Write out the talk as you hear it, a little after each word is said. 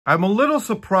I'm a little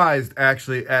surprised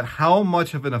actually at how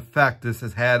much of an effect this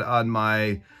has had on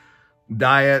my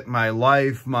diet, my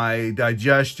life, my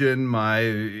digestion, my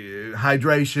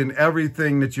hydration,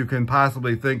 everything that you can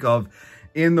possibly think of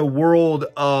in the world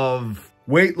of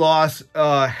weight loss,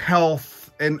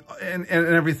 health, and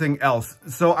everything else.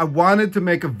 So I wanted to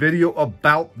make a video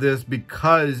about this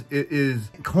because it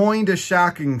is kind of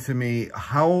shocking to me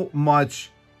how much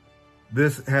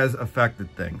this has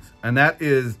affected things. And that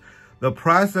is the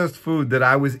processed food that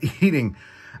I was eating.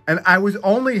 And I was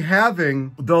only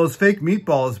having those fake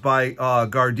meatballs by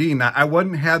Gardein. Now, I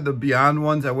wouldn't have the Beyond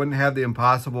ones. I wouldn't have the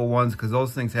Impossible ones because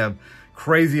those things have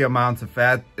crazy amounts of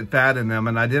fat in them.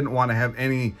 And I didn't want to have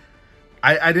any,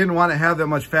 I didn't want to have that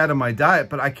much fat in my diet.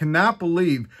 But I cannot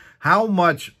believe how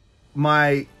much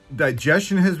my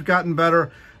digestion has gotten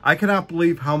better. I cannot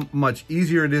believe how much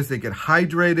easier it is to get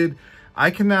hydrated. I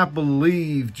cannot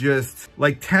believe just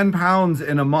like 10 pounds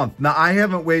in a month. Now, I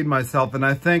haven't weighed myself, and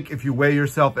I think if you weigh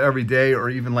yourself every day or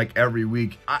even like every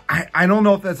week, I don't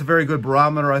know if that's a very good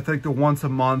barometer. I think the once a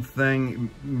month thing,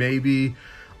 maybe.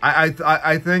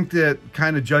 I think that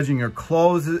kind of judging your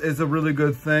clothes is a really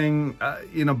good thing,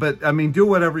 you know, but I mean, do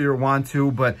whatever you want to.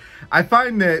 But I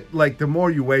find that like the more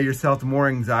you weigh yourself, the more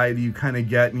anxiety you kind of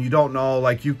get, and you don't know,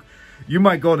 like you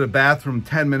might go to the bathroom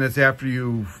 10 minutes after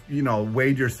you know,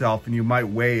 weighed yourself, and you might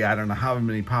weigh, I don't know how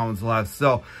many pounds less.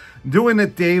 So doing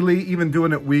it daily, even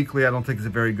doing it weekly, I don't think is a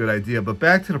very good idea. But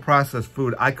back to the processed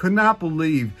food, I could not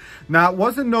believe, now it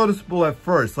wasn't noticeable at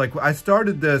first. Like I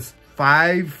started this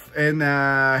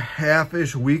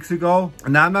 5.5-ish weeks ago.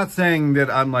 Now I'm not saying that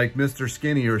I'm like Mr.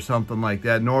 Skinny or something like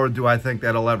that, nor do I think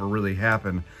that'll ever really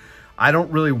happen. I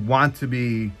don't really want to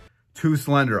be too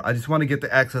slender. I just want to get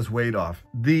the excess weight off.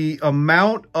 The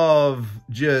amount of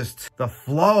just the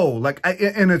flow, like,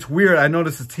 and it's weird, I know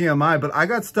this is TMI, but I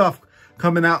got stuff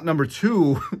coming out number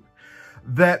 2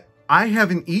 that I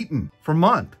haven't eaten for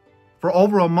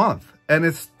over a month. And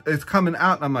it's coming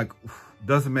out and I'm like,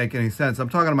 doesn't make any sense. I'm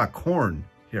talking about corn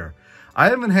here. I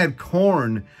haven't had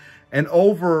corn in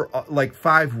over like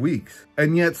 5 weeks,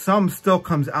 and yet some still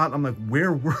comes out. I'm like,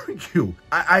 where were you?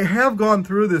 I have gone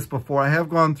through this before. I have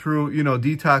gone through, you know,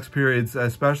 detox periods,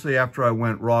 especially after I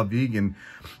went raw vegan.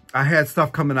 I had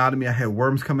stuff coming out of me. I had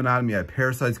worms coming out of me. I had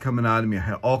parasites coming out of me. I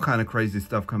had all kind of crazy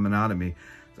stuff coming out of me.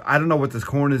 So I don't know what this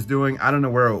corn is doing. I don't know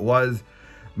where it was.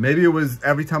 Maybe it was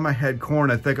every time I had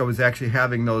corn, I think I was actually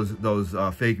having those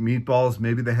fake meatballs.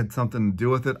 Maybe they had something to do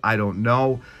with it. I don't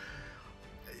know.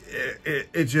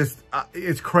 It just,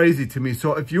 it's crazy to me.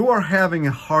 So if you are having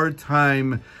a hard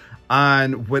time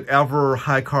on whatever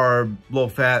high carb, low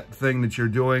fat thing that you're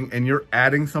doing, and you're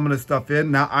adding some of this stuff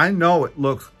in, now I know it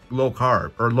looks low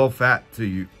carb or low fat to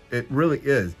you. It really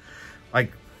is.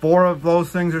 Like 4 of those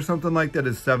things or something like that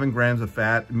is 7 grams of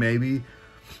fat, maybe.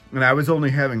 And I was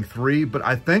only having 3, but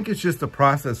I think it's just the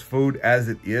processed food as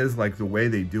it is, like the way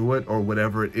they do it or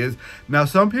whatever it is. Now,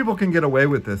 some people can get away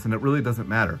with this and it really doesn't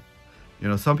matter. You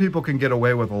know, some people can get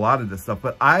away with a lot of this stuff,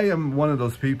 but I am one of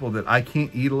those people that I can't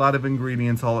eat a lot of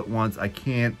ingredients all at once. I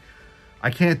can't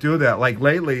do that. Like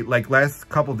lately, like last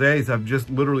couple days, I've just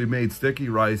literally made sticky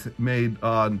rice, made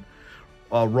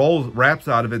rolls, wraps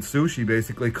out of it, sushi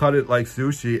basically, cut it like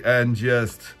sushi and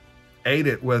just ate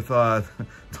it with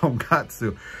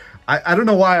tonkatsu. I don't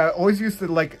know why. I always used to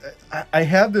like, I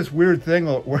have this weird thing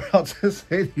where I'll just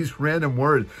say these random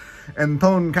words. And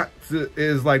tonkatsu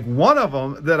is like one of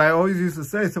them that I always used to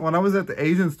say. So when I was at the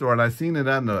Asian store and I seen it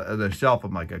on the shelf,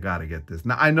 I'm like, I gotta get this.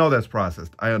 Now I know that's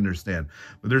processed, I understand,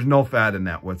 but there's no fat in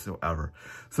that whatsoever.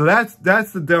 So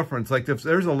that's the difference. Like if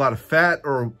there's a lot of fat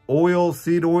or oil,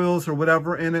 seed oils or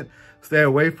whatever in it, stay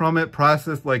away from it.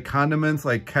 Processed like condiments,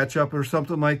 like ketchup or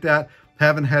something like that,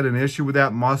 haven't had an issue with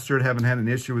that. Mustard, haven't had an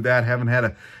issue with that. Haven't had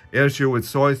an issue with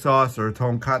soy sauce or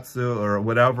tonkatsu or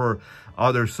whatever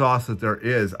other sauce that there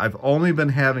is. I've only been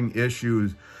having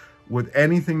issues with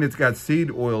anything that's got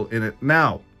seed oil in it.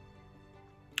 Now,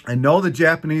 I know the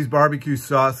Japanese barbecue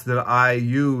sauce that I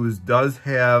use does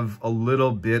have a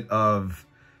little bit of,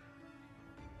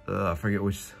 I forget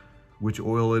which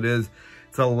oil it is.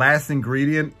 It's a last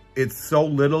ingredient. It's so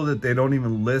little that they don't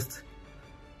even list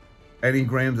any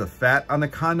grams of fat on the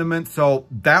condiment. So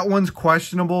that one's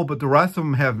questionable, but the rest of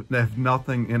them have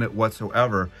nothing in it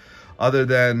whatsoever, other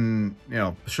than, you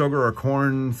know, sugar or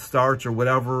corn starch or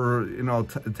whatever, you know,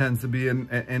 tends to be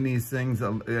in these things.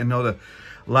 I know that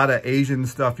a lot of Asian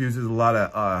stuff uses a lot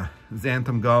of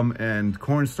xanthan gum and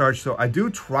cornstarch. So I do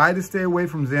try to stay away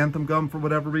from xanthan gum for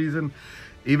whatever reason,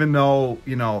 even though,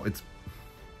 you know, it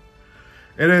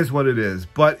is what it is.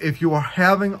 But if you are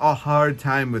having a hard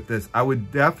time with this, I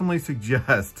would definitely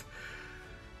suggest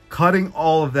cutting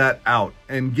all of that out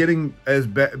and getting as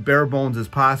bare bones as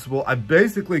possible. I've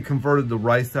basically converted the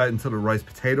rice diet into the rice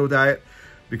potato diet,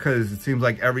 because it seems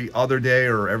like every other day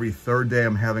or every third day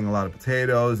I'm having a lot of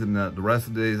potatoes, and the rest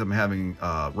of the days I'm having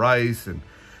rice. And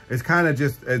it's kind of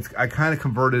just, I kind of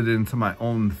converted it into my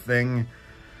own thing.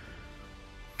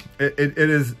 It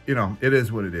is, you know, it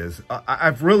is what it is.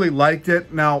 I've really liked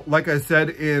it. Now, like I said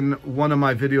in one of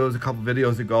my videos a couple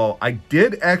videos ago, I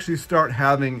did actually start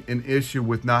having an issue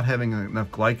with not having enough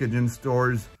glycogen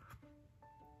stores.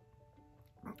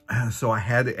 So I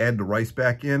had to add the rice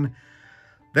back in.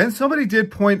 Then somebody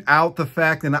did point out the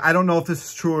fact, and I don't know if this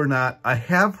is true or not. I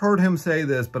have heard him say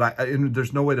this, but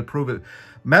there's no way to prove it.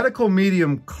 Medical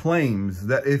Medium claims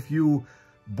that if you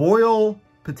boil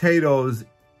potatoes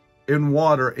in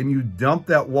water and you dump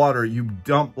that water, you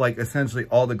dump like essentially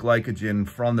all the glycogen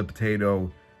from the potato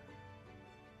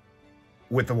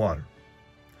with the water.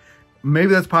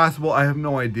 Maybe that's possible. I have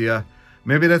no idea.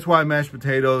 Maybe that's why mashed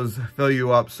potatoes fill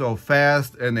you up so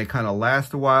fast and they kind of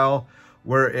last a while.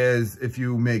 Whereas if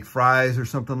you make fries or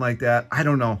something like that, I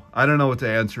don't know. I don't know what the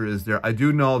answer is there. I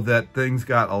do know that things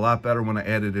got a lot better when I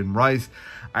added in rice.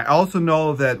 I also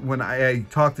know that when I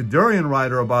talked to Durian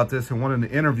Rider about this in one of the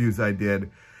interviews I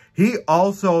did, he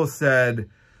also said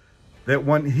that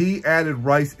when he added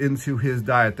rice into his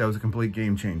diet, that was a complete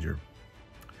game changer.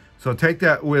 So take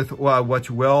that with what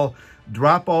you will.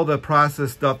 Drop all the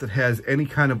processed stuff that has any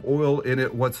kind of oil in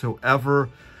it whatsoever,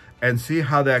 and see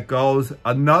how that goes.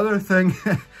 Another thing,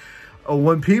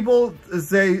 when people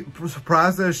say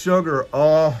processed sugar,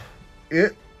 oh,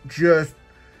 it's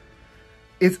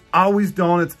always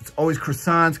donuts, it's always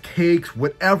croissants, cakes,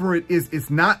 whatever it is.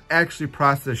 It's not actually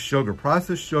processed sugar.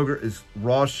 Processed sugar is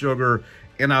raw sugar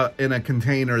in a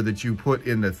container that you put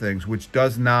into things, which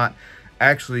does not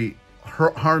actually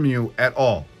harm you at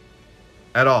all.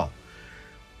 At all.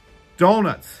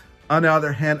 Donuts, on the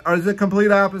other hand, are the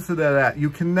complete opposite of that. You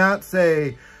cannot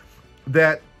say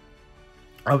that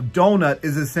a donut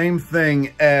is the same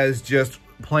thing as just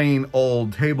plain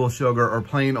old table sugar or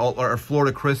plain old or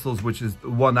Florida Crystals, which is the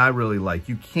one I really like.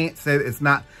 You can't say that. It's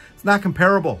not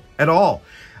comparable at all.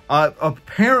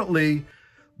 Apparently,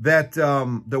 that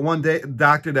the one day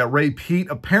doctor, that Ray Pete,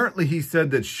 apparently he said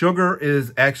that sugar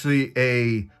is actually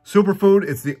a superfood.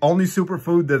 It's the only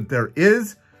superfood that there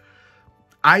is.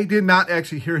 I did not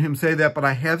actually hear him say that, but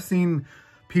I have seen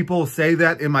people say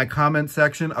that in my comment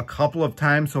section a couple of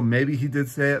times, so maybe he did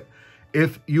say it.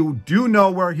 If you do know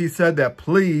where he said that,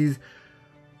 please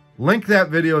link that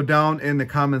video down in the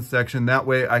comment section. That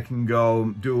way I can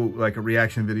go do like a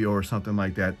reaction video or something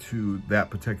like that to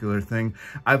that particular thing.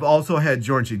 I've also had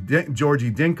Georgie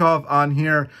Dinkov on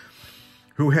here,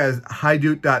 who has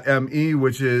highdoot.me,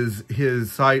 which is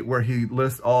his site where he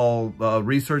lists all the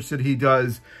research that he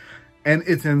does. And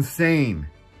it's insane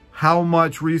how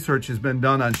much research has been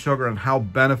done on sugar and how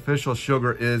beneficial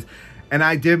sugar is. And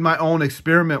I did my own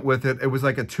experiment with it. It was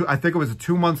like I think it was a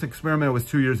 2-month experiment. It was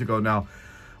 2 years ago now,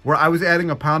 where I was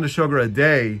adding a pound of sugar a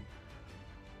day.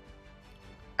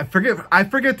 I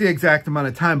forget the exact amount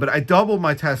of time, but I doubled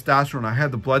my testosterone. I had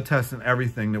the blood test and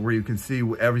everything where you can see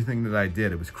everything that I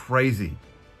did. It was crazy.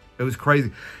 It was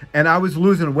crazy. And I was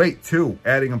losing weight too,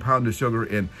 adding a pound of sugar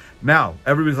in. Now,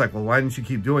 everybody's like, well, why didn't you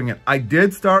keep doing it? I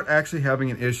did start actually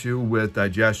having an issue with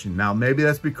digestion. Now, maybe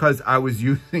that's because I was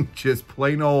using just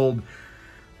plain old,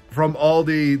 from all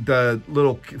the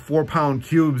little 4-pound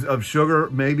cubes of sugar.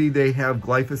 Maybe they have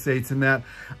glyphosates in that.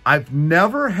 I've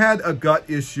never had a gut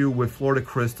issue with Florida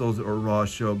Crystals or raw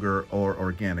sugar or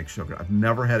organic sugar. I've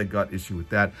never had a gut issue with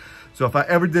that. So if I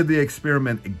ever did the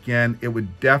experiment again, it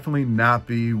would definitely not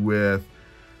be with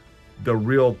the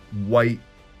real white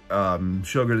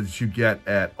sugar that you get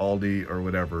at Aldi or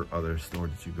whatever other store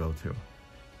that you go to.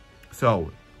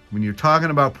 So when you're talking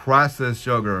about processed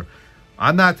sugar,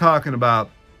 I'm not talking about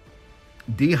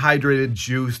dehydrated,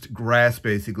 juiced grass,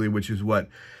 basically, which is what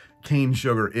cane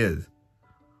sugar is.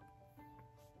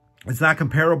 It's not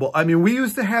comparable. I mean, we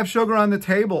used to have sugar on the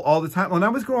table all the time. When I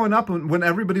was growing up, when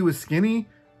everybody was skinny,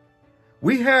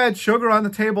 we had sugar on the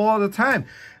table all the time.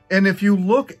 And if you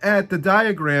look at the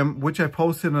diagram, which I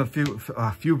posted in a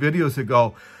few videos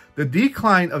ago, the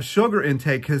decline of sugar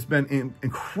intake has been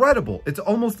incredible. It's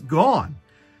almost gone.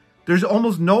 There's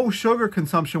almost no sugar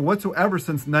consumption whatsoever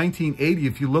since 1980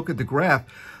 if you look at the graph.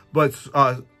 But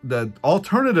the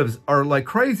alternatives are like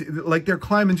crazy. Like they're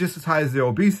climbing just as high as the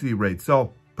obesity rate.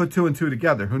 So put 2 and 2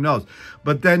 together, who knows?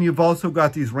 But then you've also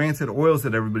got these rancid oils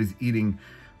that everybody's eating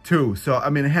too. So, I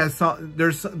mean, it has some,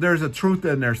 there's a truth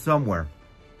in there somewhere.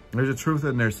 There's a truth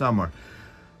in there somewhere.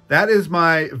 That is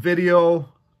my video.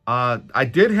 I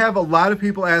did have a lot of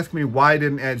people ask me why I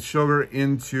didn't add sugar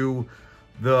into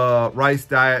the rice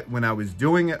diet when I was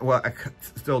doing it. Well, I'm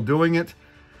still doing it.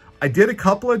 I did a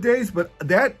couple of days, but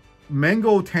that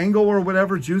mango tango or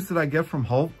whatever juice that I get from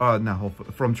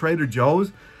from Trader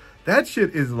Joe's, that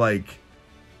shit is like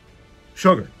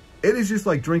sugar. It is just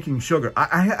like drinking sugar.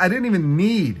 I didn't even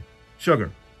need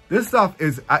sugar. This stuff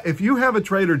is, if you have a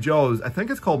Trader Joe's, I think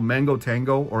it's called Mango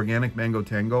Tango, Organic Mango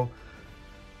Tango.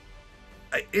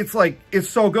 It's like, it's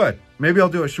so good. Maybe I'll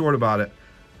do a short about it.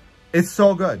 It's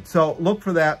so good. So look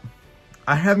for that.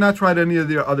 I have not tried any of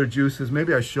the other juices.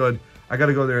 Maybe I should. I got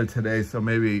to go there today, so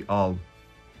maybe I'll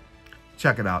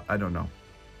check it out. I don't know.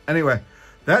 Anyway,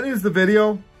 that is the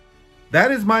video.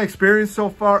 That is my experience so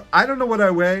far. I don't know what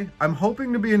I weigh. I'm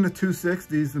hoping to be in the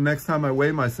 260s the next time I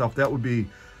weigh myself. That would be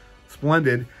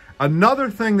splendid. Another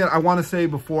thing that I want to say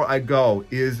before I go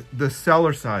is the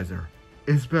cellar sizer.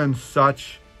 It's been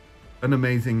such an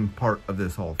amazing part of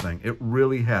this whole thing. It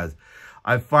really has.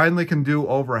 I finally can do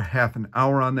over a half an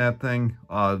hour on that thing.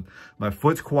 My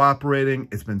foot's cooperating.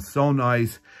 It's been so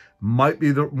nice. Might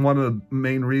be one of the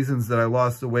main reasons that I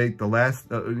lost the weight the last,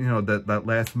 that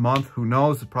last month. Who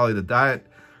knows? Probably the diet.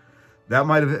 That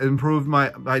might have improved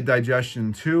my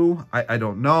digestion too. I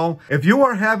don't know. If you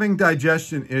are having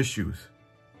digestion issues,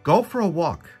 go for a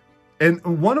walk. And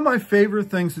one of my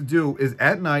favorite things to do is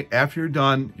at night, after you're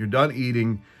done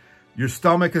eating, your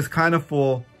stomach is kind of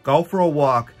full, go for a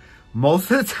walk.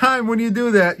 Most of the time when you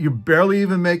do that, you barely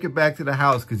even make it back to the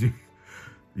house because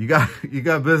you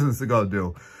got business to go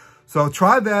do. So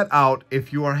try that out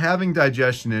if you are having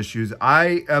digestion issues.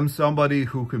 I am somebody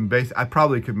who can I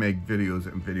probably could make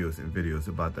videos and videos and videos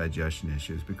about digestion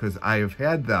issues because I have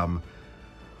had them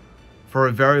for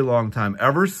a very long time.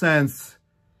 Ever since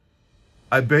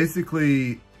I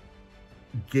basically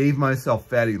gave myself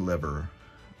fatty liver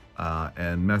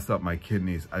and messed up my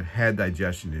kidneys, I've had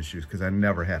digestion issues because I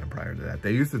never had them prior to that.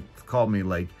 They used to call me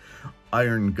like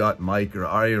Iron Gut Mike or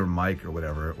Iron Mike or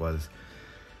whatever it was.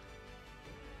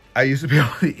 I used to be able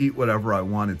to eat whatever I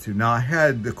wanted to. Now, I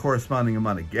had the corresponding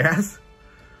amount of gas,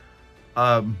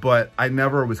 but I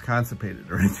never was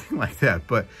constipated or anything like that.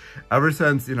 But ever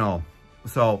since,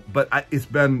 it's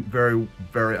been very,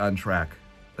 very on track,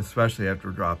 especially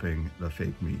after dropping the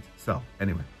fake meat. So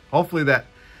anyway, hopefully that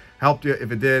helped you. If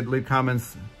it did, leave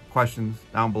comments, questions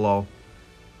down below.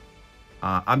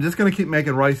 I'm just going to keep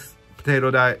making rice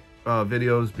potato diet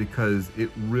videos because it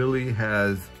really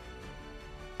has...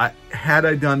 had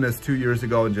I done this 2 years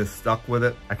ago and just stuck with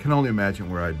it, I can only imagine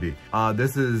where I'd be.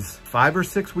 This is 5 or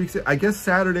 6 weeks. I guess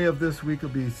Saturday of this week will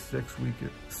be 6 weeks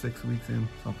in,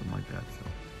 something like that. So,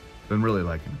 been really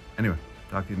liking it. Anyway,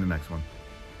 talk to you in the next one.